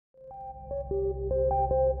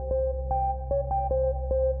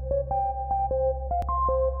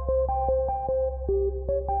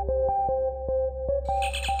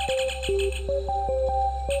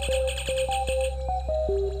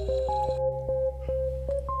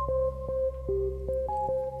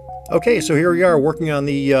Okay, so here we are working on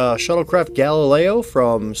the Shuttlecraft Galileo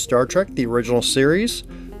from Star Trek, the original series.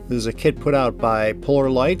 This is a kit put out by Polar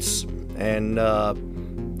Lights, and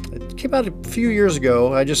it came out a few years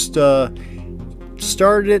ago. I just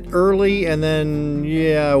started it early, and then,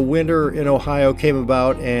 yeah, winter in Ohio came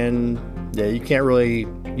about, and yeah, you can't really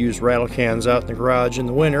use rattle cans out in the garage in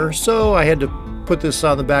the winter, so I had to put this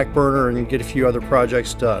on the back burner and get a few other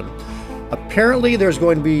projects done. Apparently there's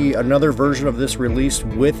going to be another version of this released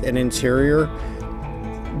with an interior.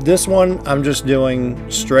 This one I'm just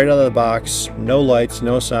doing straight out of the box, no lights,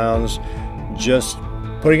 no sounds, just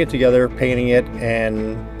putting it together, painting it,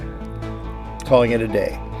 and calling it a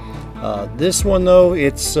day. This one though,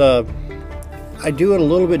 it's I do it a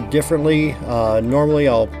little bit differently. Normally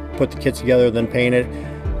I'll put the kit together then paint it.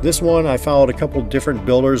 This one I followed a couple different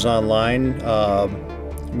builders online,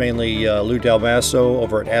 mainly Lou Dalmasso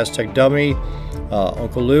over at Aztec Dummy,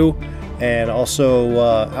 Uncle Lou, and also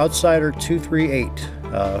Outsider 238,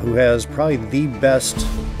 who has probably the best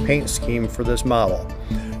paint scheme for this model.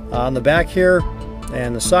 On the back here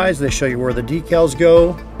and the sides, they show you where the decals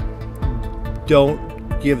go. Don't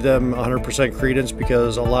give them 100% credence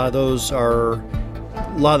because a lot of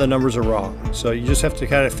the numbers are wrong. So you just have to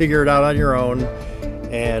kind of figure it out on your own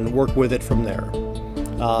and work with it from there.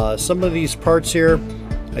 Some of these parts here,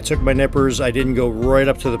 I took my nippers. I didn't go right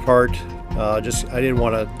up to the part. I didn't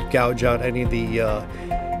want to gouge out any of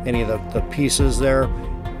the pieces there.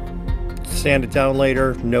 Sand it down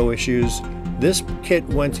later, no issues. This kit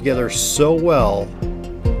went together so well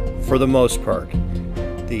for the most part.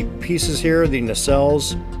 The pieces here, the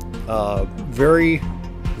nacelles, very,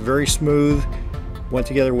 very smooth. Went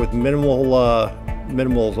together with minimal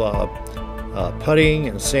putting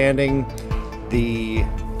and sanding. The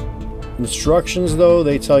instructions though,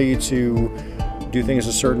 they tell you to do things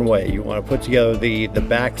a certain way. You want to put together the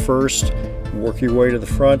back first, work your way to the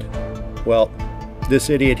front. Well, this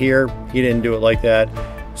idiot here, he didn't do it like that.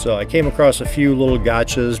 So I came across a few little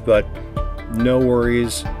gotchas, but no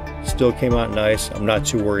worries, still came out nice. I'm not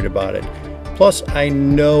too worried about it. Plus, I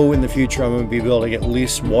know in the future I'm going to be building at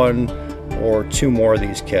least one or two more of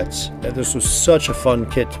these kits. This was such a fun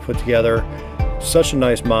kit to put together, such a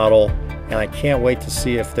nice model. And I can't wait to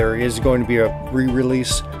see if there is going to be a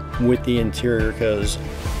re-release with the interior, because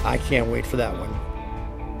I can't wait for that one.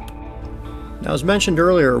 Now, as mentioned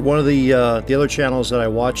earlier, one of the other channels that I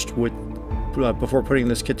watched before putting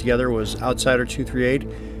this kit together was Outsider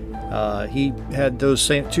 238. He had those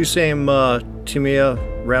two same Tamiya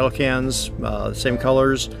rattle cans, same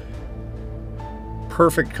colors,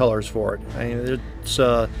 perfect colors for it. I mean, it's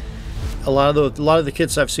a lot of the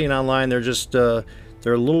kits I've seen online. They're just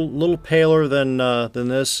they're a little paler than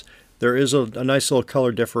this. There is a nice little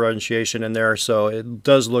color differentiation in there, so it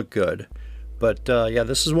does look good. But yeah,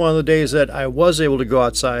 this is one of the days that I was able to go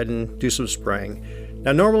outside and do some spraying.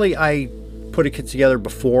 Now, normally I put a kit together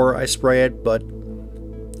before I spray it, but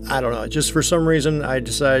I don't know. Just for some reason, I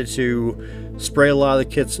decided to spray a lot of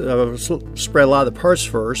the kits, spray a lot of the parts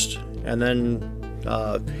first, and then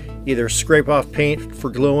either scrape off paint for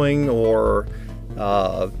gluing or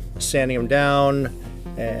sanding them down.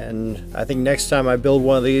 And I think next time I build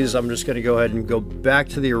one of these, I'm just going to go ahead and go back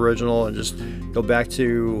to the original and just go back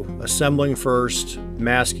to assembling first,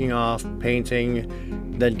 masking off,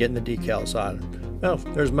 painting, then getting the decals on. Oh,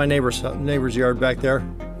 there's my neighbor's yard back there.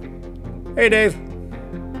 Hey, Dave.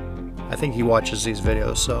 I think he watches these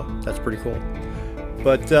videos, so that's pretty cool.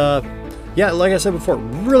 But yeah, like I said before,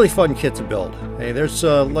 really fun kit to build. Hey,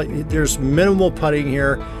 there's minimal putting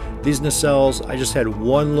here. These nacelles, I just had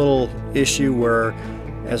one little issue where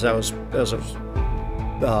as I was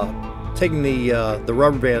taking the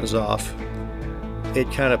rubber bands off,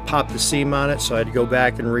 it kind of popped the seam on it, so I had to go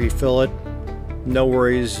back and refill it. No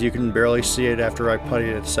worries, you can barely see it after I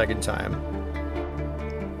puttied it a second time.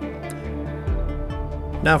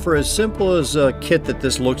 Now, for as simple as a kit that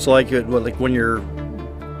this looks like when you're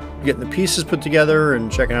getting the pieces put together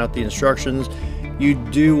and checking out the instructions, you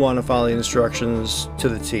do want to follow the instructions to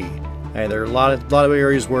the T. And there are a lot of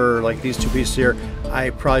areas where, like these two pieces here, I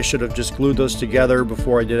probably should have just glued those together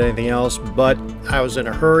before I did anything else, but I was in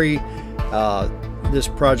a hurry. This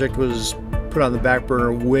project was put on the back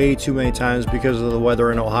burner way too many times because of the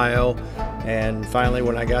weather in Ohio, and finally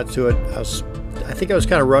when I got to it, I think I was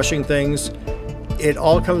kind of rushing things. It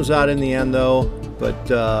all comes out in the end though,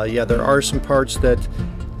 but yeah, there are some parts that,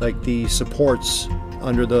 like the supports,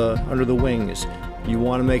 under the wings. You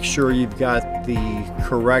want to make sure you've got the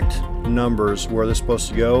correct numbers where they're supposed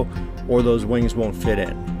to go, or those wings won't fit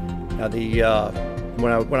in. Now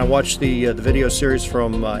when I watched the video series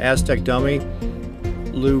from Aztec Dummy,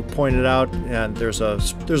 Lou pointed out, and there's a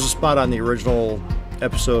spot on the original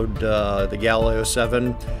episode, the Galileo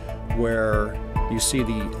 7, where you see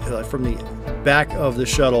from the back of the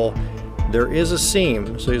shuttle there is a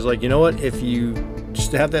seam. So he's like, you know what, if you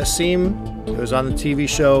just have that seam, it was on the TV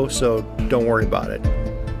show, so don't worry about it.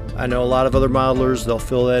 I know a lot of other modelers, they'll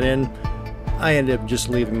fill that in. I ended up just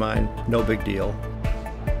leaving mine, no big deal.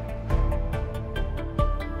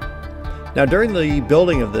 Now during the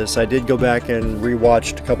building of this, I did go back and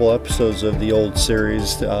rewatched a couple episodes of the old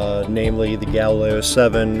series, namely the Galileo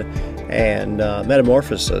 7 and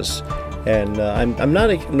Metamorphosis. And I'm not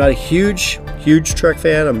a huge Trek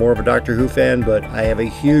fan. I'm more of a Doctor Who fan, but I have a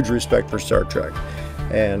huge respect for Star Trek.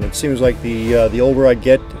 And it seems like the older I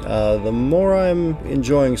get, the more I'm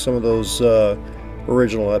enjoying some of those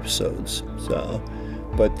original episodes. So,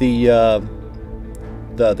 but the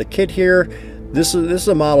kit here, this is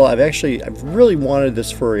a model I've really wanted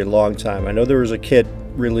this for a long time. I know there was a kit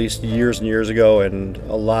released years and years ago, and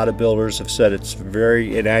a lot of builders have said it's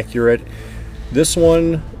very inaccurate. This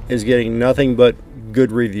one is getting nothing but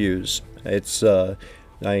good reviews. It's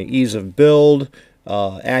ease of build,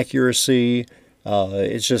 accuracy.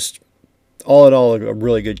 It's just all in all a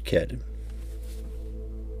really good kit.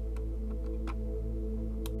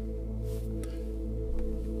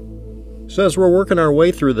 So as we're working our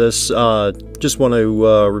way through this, just want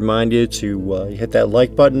to remind you to hit that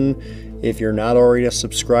like button if you're not already a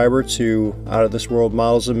subscriber to Out of This World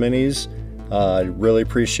Models and Minis. I'd really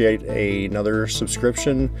appreciate another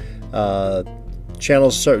subscription.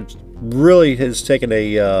 Channel really has taken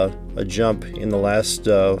a jump in the last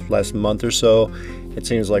month or so. It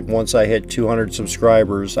seems like once I hit 200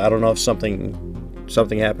 subscribers, I don't know if something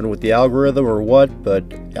happened with the algorithm or what, but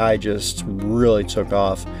I just really took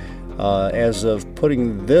off. As of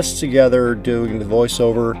putting this together, doing the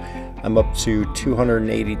voiceover, I'm up to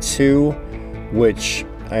 282, which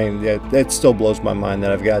that still blows my mind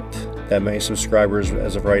that I've got that many subscribers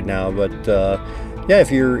as of right now. But yeah, if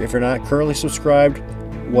you're not currently subscribed,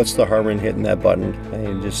 what's the harm in hitting that button?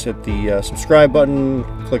 And just hit the subscribe button,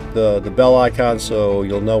 click the bell icon, so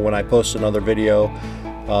you'll know when I post another video.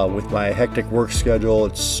 With my hectic work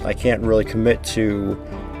schedule, I can't really commit to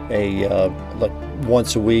like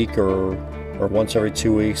once a week or once every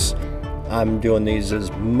 2 weeks. I'm doing these as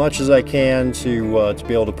much as I can to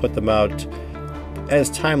be able to put them out as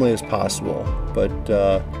timely as possible. But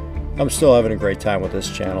I'm still having a great time with this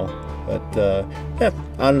channel. But yeah,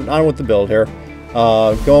 on with the build here.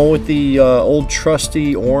 Going with the old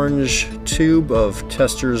trusty orange tube of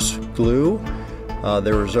Tester's glue.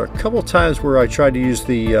 There was a couple times where I tried to use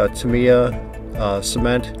the Tamiya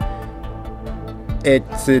cement. It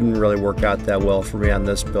didn't really work out that well for me on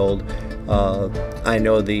this build. I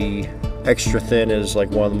know the extra thin is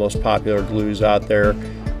like one of the most popular glues out there,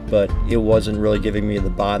 but it wasn't really giving me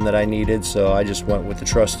the bond that I needed, so I just went with the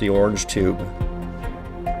trusty orange tube.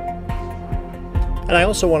 And I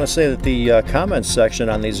also want to say that the comments section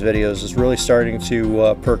on these videos is really starting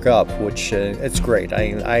to perk up, which it's great.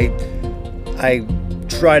 I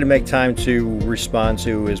try to make time to respond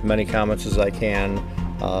to as many comments as I can.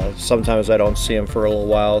 Sometimes I don't see them for a little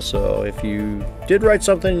while, so if you did write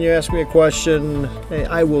something and you ask me a question,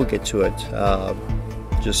 I will get to it.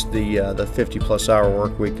 Just the 50+ hour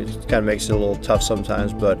work week, it kind of makes it a little tough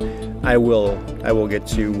sometimes, but I will get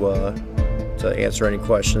to answer any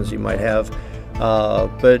questions you might have.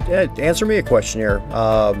 But answer me a question here.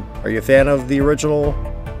 Are you a fan of the original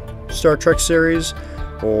Star Trek series,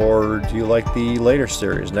 or do you like the later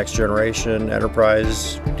series, Next Generation,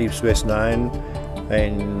 Enterprise, Deep Space Nine?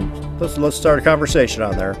 And let's start a conversation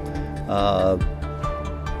on there.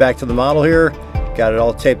 Back to the model here. Got it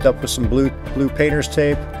all taped up with some blue painter's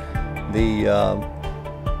tape. You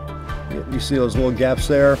see those little gaps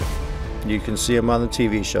there? You can see them on the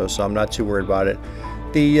TV show, so I'm not too worried about it.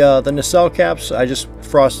 The nacelle caps, I just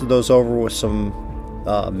frosted those over with some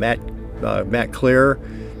matte clear.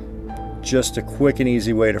 Just a quick and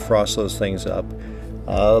easy way to frost those things up.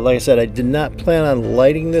 Like I said, I did not plan on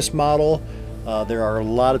lighting this model. There are a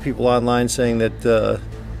lot of people online saying that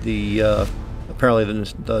apparently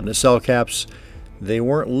the nacelle caps, they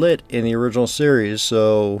weren't lit in the original series,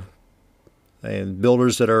 so and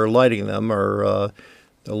builders that are lighting them are a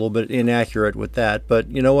little bit inaccurate with that.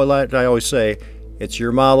 But you know what I always say, it's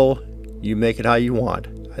your model, you make it how you want.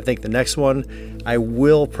 I think the next one I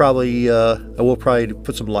will probably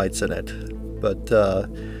put some lights in it, but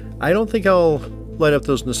I don't think I'll light up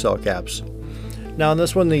those nacelle caps. Now on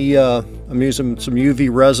this one, I'm using some UV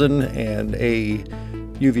resin and a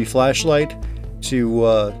UV flashlight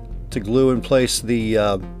to glue in place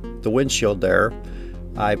the windshield there.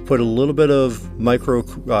 I put a little bit of micro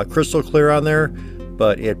crystal clear on there,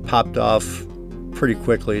 but it popped off pretty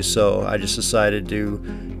quickly, so I just decided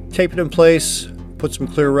to tape it in place, put some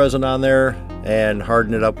clear resin on there, and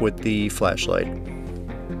harden it up with the flashlight.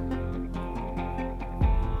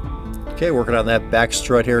 Okay, working on that back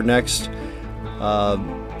strut here next.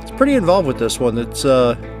 It's pretty involved with this one. It's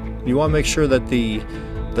you want to make sure that the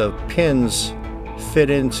pins fit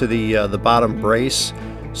into the bottom brace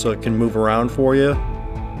so it can move around for you.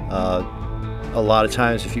 A lot of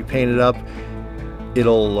times if you paint it up,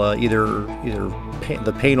 it'll either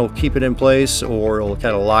the paint will keep it in place or it'll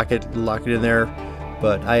kind of lock it in there.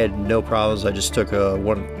 But I had no problems. I just took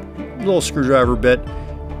one little screwdriver bit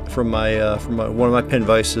from one of my pin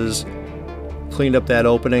vices, cleaned up that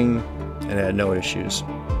opening, and had no issues.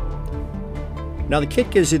 Now the kit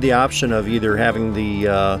gives you the option of either having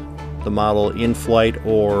the model in flight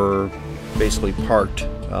or basically parked.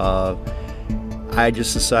 I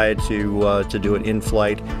just decided to do it in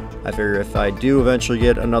flight. I figure if I do eventually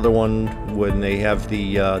get another one when they have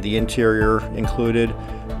the interior included,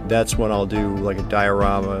 that's when I'll do like a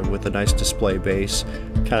diorama with a nice display base,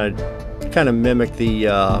 kind of mimic the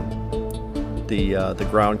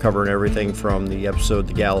ground cover and everything from the episode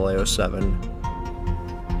The Galileo 7.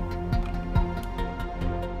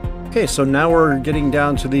 Okay, so now we're getting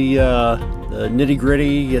down to the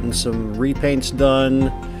nitty-gritty, getting some repaints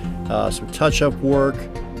done, some touch-up work,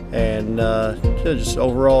 and just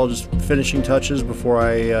overall just finishing touches before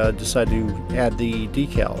I decide to add the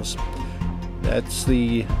decals. That's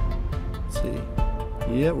the, let's see,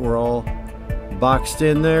 yeah, we're all boxed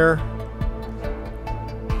in there.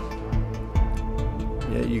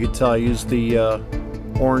 Yeah, you can tell I used the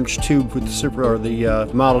orange tube with the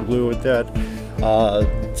model glue with that.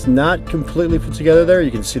 It's not completely put together there.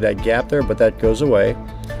 You can see that gap there, but that goes away.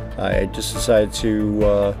 I just decided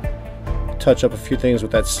to touch up a few things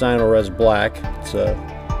with that Stynylrez black.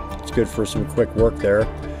 It's good for some quick work there.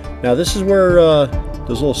 Now this is where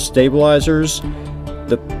those little stabilizers,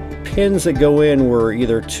 the pins that go in were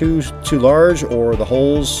either too large or the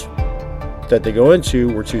holes that they go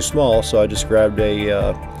into were too small. So I just grabbed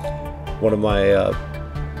one of my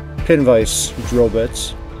pin vise drill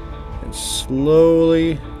bits and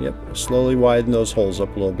slowly widen those holes up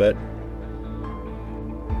a little bit.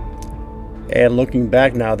 And looking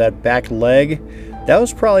back now, that back leg, that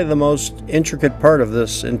was probably the most intricate part of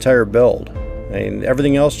this entire build. I mean,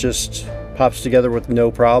 everything else just pops together with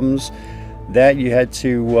no problems. That you had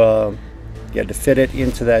to fit it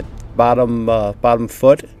into that bottom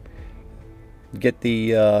foot, get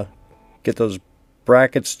those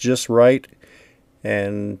brackets just right,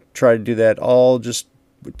 and try to do that all just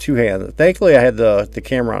with two hands. Thankfully, I had the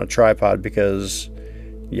camera on a tripod because,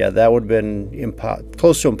 yeah, that would have been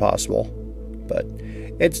close to impossible. But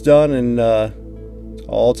it's done and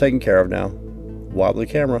all taken care of now. Wobbly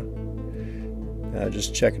camera.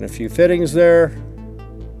 Just checking a few fittings there.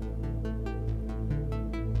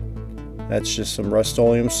 That's just some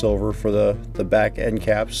Rust-Oleum silver for the back end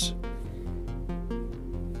caps.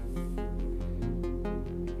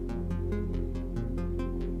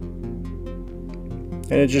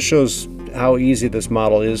 And it just shows how easy this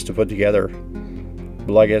model is to put together.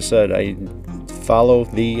 But like I said, I follow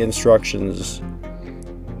the instructions.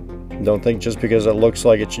 Don't think just because it looks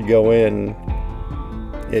like it should go in,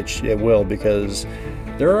 it will, because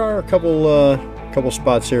there are a couple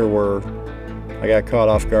spots here where I got caught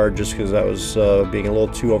off guard just because I was being a little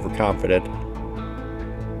too overconfident.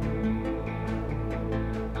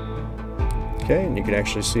 Okay, and you can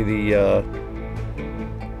actually see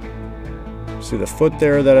the foot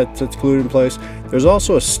there that's glued in place. There's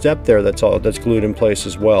also a step there that's glued in place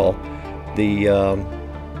as well. They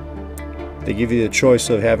give you the choice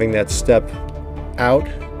of having that step out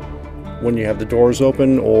when you have the doors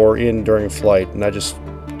open or in during flight, and I just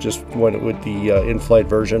went with the in-flight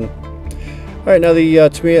version. All right, now the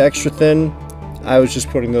Tamiya extra thin, I was just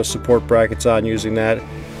putting those support brackets on using that.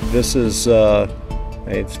 This is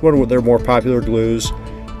it's one of their more popular glues.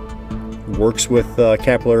 Works with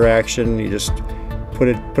capillary action. You just put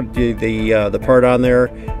the part on there,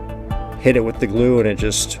 hit it with the glue, and it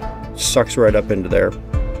just sucks right up into there.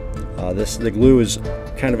 The glue is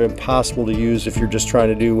kind of impossible to use if you're just trying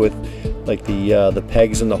to do with like the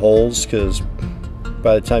pegs and the holes, because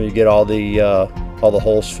by the time you get all the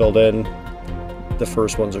holes filled in, the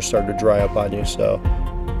first ones are starting to dry up on you. So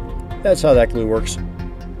that's how that glue works.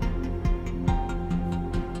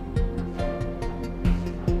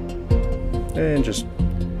 And just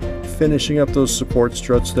finishing up those support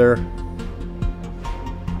struts there.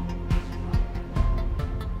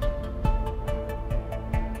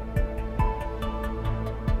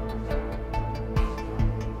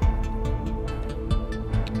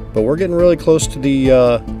 But we're getting really close to the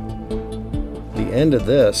end of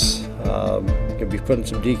this. Gonna be putting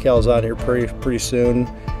some decals on here pretty soon,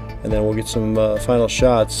 and then we'll get some final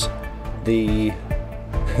shots. The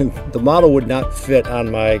the model would not fit on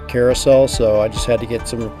my carousel, so I just had to get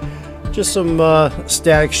some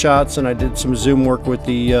static shots, and I did some zoom work with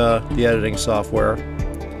the editing software.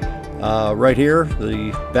 Right here,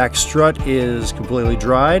 the back strut is completely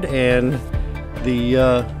dried, and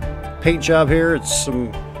the paint job here, it's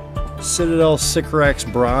some Citadel Sycorax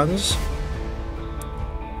bronze.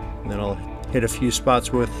 And then I'll hit a few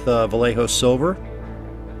spots with Vallejo silver.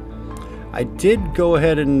 I did go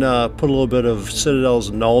ahead and put a little bit of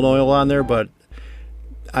Citadel's Nuln Oil on there, but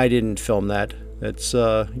I didn't film that. It's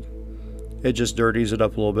it just dirties it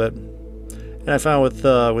up a little bit. And I found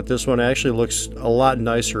with this one, it actually looks a lot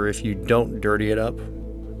nicer if you don't dirty it up.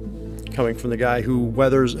 Coming from the guy who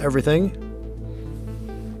weathers everything.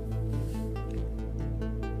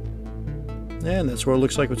 And that's what it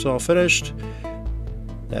looks like when it's all finished.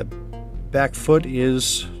 That back foot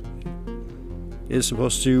is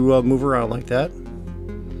supposed to move around like that.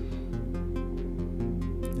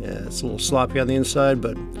 Yeah, it's a little sloppy on the inside,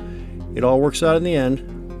 but it all works out in the end.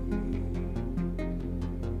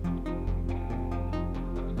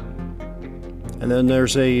 And then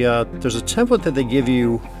there's a template that they give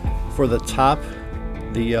you for the top,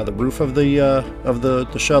 the roof of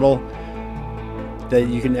the shuttle, that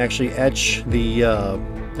you can actually etch the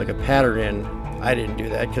like a pattern in. I didn't do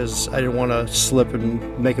that because I didn't want to slip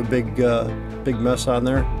and make a big mess on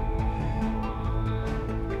there.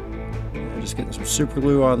 Just getting some super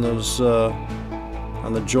glue on those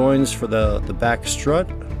on the joins for the back strut.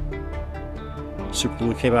 Super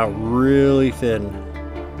glue came out really thin,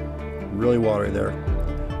 really watery there.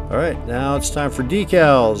 All right, now it's time for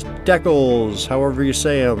decals, decals, however you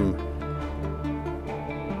say them.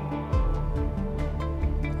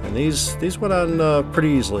 And these went on pretty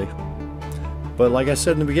easily. But like I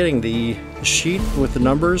said in the beginning, the sheet with the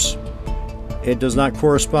numbers, it does not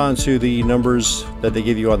correspond to the numbers that they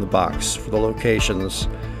give you on the box for the locations.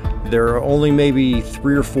 There are only maybe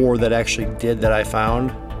 3 or 4 that actually did that I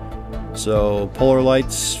found. So polar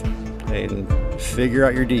lights, and figure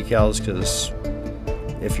out your decals, because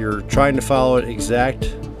if you're trying to follow it exact,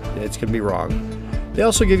 it's going to be wrong. They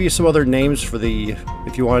also give you some other names for the,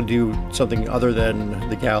 if you want to do something other than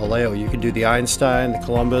the Galileo, you can do the Einstein, the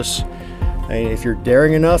Columbus. And if you're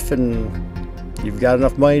daring enough and you've got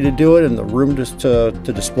enough money to do it and the room just to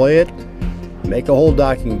display it, make a whole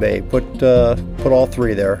docking bay. Put all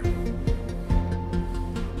 3 there.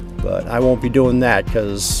 But I won't be doing that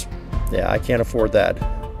because, yeah, I can't afford that.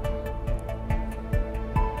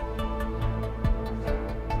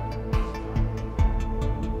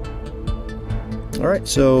 All right,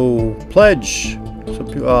 so pledge,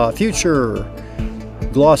 future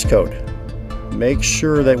gloss coat. Make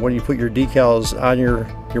sure that when you put your decals on your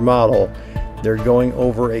model, they're going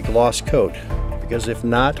over a gloss coat, because if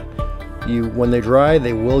not, when they dry,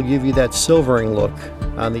 they will give you that silvering look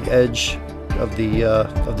on the edge of the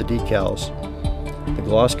decals. The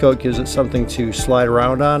gloss coat gives it something to slide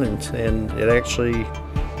around on, and it actually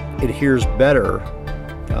adheres better,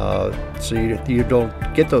 so you don't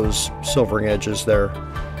get those silvering edges there.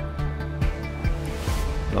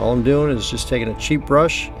 And all I'm doing is just taking a cheap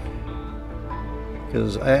brush,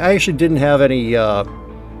 because I actually didn't have any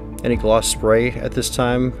gloss spray at this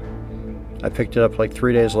time. I picked it up like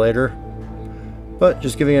 3 days later, but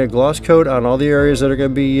just giving it a gloss coat on all the areas that are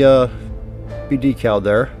going to be decaled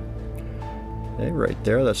there. Okay, right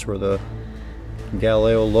there, that's where the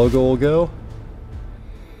Galileo logo will go.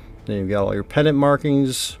 Then you've got all your pendant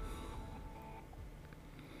markings,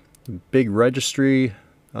 the big registry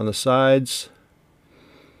on the sides.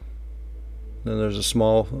 Then there's a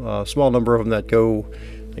small number of them that go,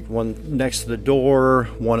 like one next to the door,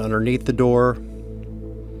 one underneath the door.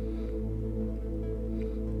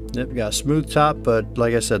 Yep, you got a smooth top, but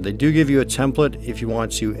like I said, they do give you a template if you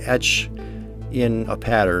want to etch in a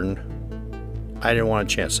pattern. I didn't want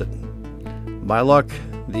to chance it. My luck,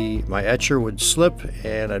 my etcher would slip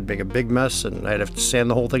and I'd make a big mess, and I'd have to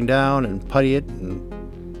sand the whole thing down and putty it. And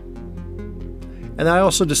I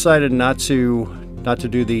also decided not to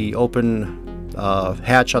do the open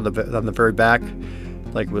hatch on the very back,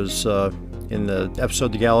 like was in the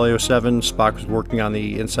episode the Galileo 7. Spock was working on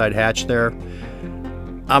the inside hatch there.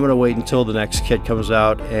 I'm gonna wait until the next kit comes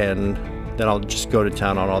out, and then I'll just go to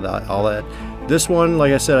town on all that. This one,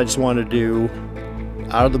 like I said, I just wanted to do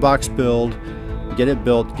out of the box build, get it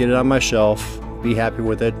built, get it on my shelf, be happy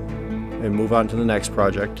with it, and move on to the next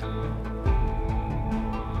project.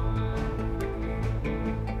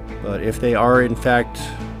 But if they are in fact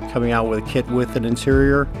coming out with a kit with an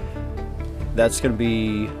interior, that's going to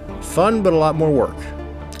be fun but a lot more work.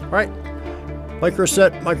 Alright,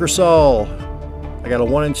 microset, microsol. I got a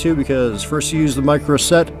 1 and 2 because first you use the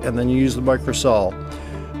microset and then you use the microsol.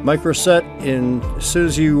 Microset, as soon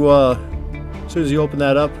as you open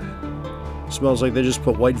that up, it smells like they just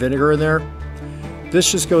put white vinegar in there.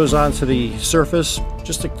 This just goes onto the surface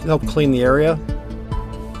just to help clean the area.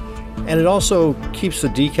 And it also keeps the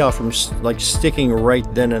decal from like sticking right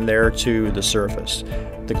then and there to the surface.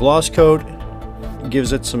 The gloss coat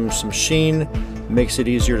gives it some sheen, makes it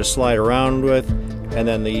easier to slide around with, and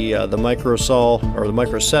then the microsol, or the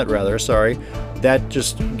microset rather, sorry, that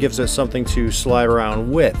just gives it something to slide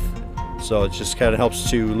around with. So it just kind of helps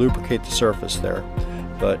to lubricate the surface there.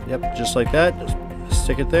 But yep, just like that, just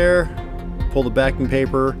stick it there, pull the backing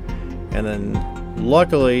paper, and then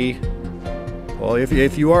luckily, well,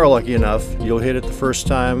 if you are lucky enough, you'll hit it the first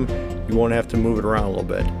time. You won't have to move it around a little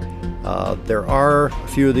bit. There are a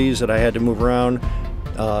few of these that I had to move around.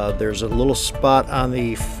 There's a little spot on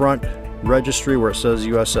the front registry where it says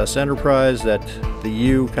USS Enterprise that the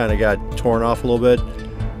U kind of got torn off a little bit.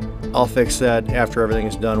 I'll fix that after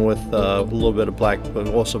everything's done with a little bit of black,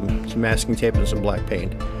 well, some masking tape and some black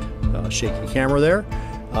paint. Shaky camera there.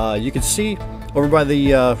 You can see over by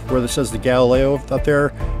the where it says the Galileo up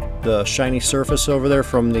there, the shiny surface over there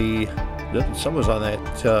from the, someone's on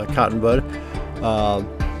that cotton bud.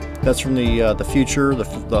 That's from the future,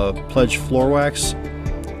 the Pledge floor wax.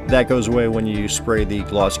 That goes away when you spray the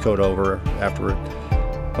gloss coat over afterward.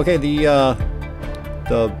 Okay, the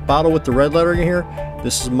bottle with the red lettering here,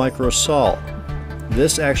 this is microsol.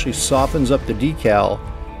 This actually softens up the decal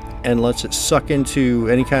and lets it suck into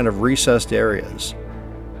any kind of recessed areas.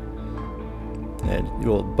 And it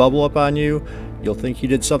will bubble up on you. You'll think you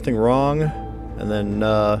did something wrong, and then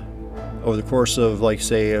over the course of, like,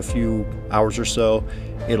 say a few hours or so,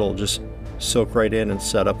 it'll just soak right in and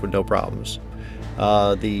set up with no problems.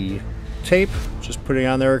 The tape, just putting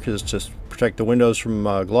on there because it's just protect the windows from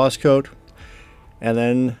gloss coat. And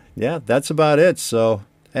then, yeah, that's about it. So,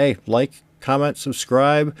 hey, like, comment,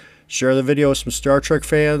 subscribe, share the video with some Star Trek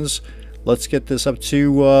fans. Let's get this up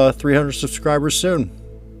to 300 subscribers soon.